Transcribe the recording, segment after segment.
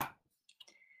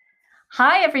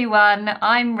Hi everyone,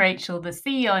 I'm Rachel, the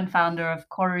CEO and founder of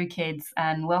Koru Kids,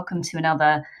 and welcome to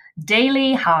another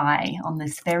Daily High on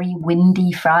this very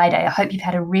windy Friday. I hope you've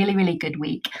had a really, really good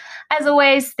week. As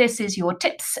always, this is your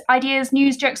tips, ideas,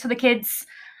 news, jokes for the kids.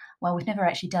 Well, we've never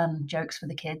actually done jokes for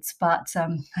the kids, but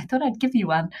I thought I'd give you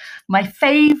one. My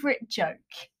favorite joke,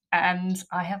 and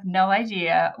I have no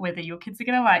idea whether your kids are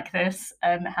going to like this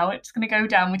and how it's going to go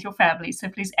down with your family. So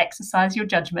please exercise your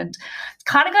judgment. It's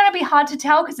kind of going to be hard to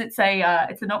tell because it's a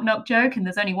knock knock joke, and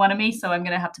there's only one of me, so I'm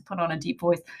going to have to put on a deep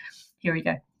voice. Here we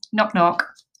go. Knock knock.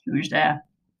 Who's there?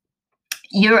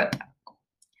 Europe.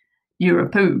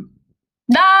 Europoo.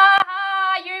 Nah,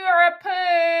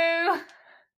 Europoo.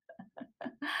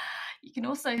 You can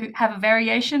also have a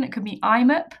variation. It could be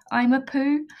I'm a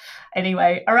poo.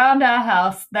 Anyway, around our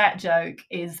house, that joke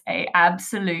is a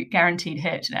absolute guaranteed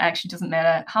hit. And it actually doesn't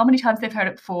matter how many times they've heard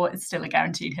it before, it's still a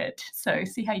guaranteed hit. So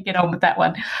see how you get on with that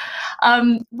one.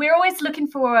 We're always looking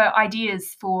for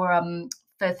ideas for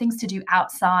things to do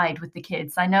outside with the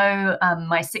kids. I know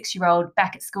my 6-year-old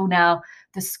back at school now,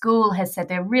 the school has said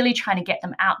they're really trying to get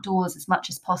them outdoors as much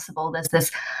as possible. There's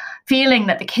this feeling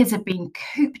that the kids have been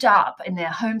cooped up in their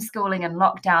homeschooling and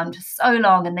lockdown for so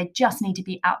long, and they just need to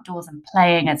be outdoors and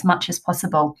playing as much as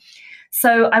possible.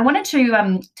 So I wanted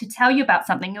to tell you about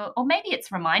something, or maybe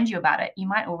it's remind you about it. You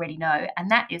might already know,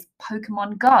 and that is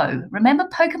Pokemon Go. Remember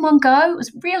Pokemon Go? It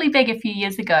was really big a few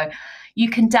years ago. You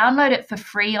can download it for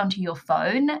free onto your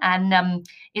phone, and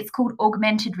it's called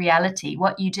augmented reality.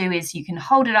 What you do is you can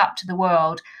hold it up to the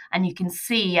world, and you can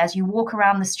see as you walk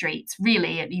around the streets.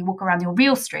 Really, you walk around your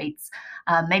real streets.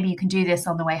 Maybe you can do this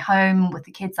on the way home with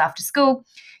the kids after school.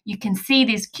 You can see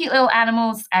these cute little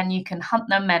animals, and you can hunt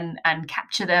them and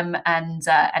capture them and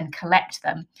collect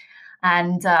them.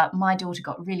 And my daughter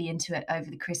got really into it over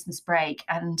the Christmas break.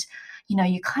 And,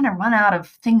 you kind of run out of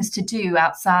things to do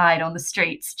outside on the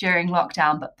streets during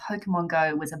lockdown, but Pokemon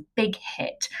Go was a big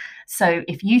hit. So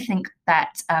if you think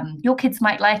that your kids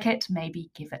might like it, maybe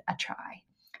give it a try.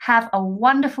 Have a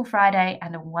wonderful Friday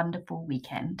and a wonderful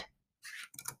weekend.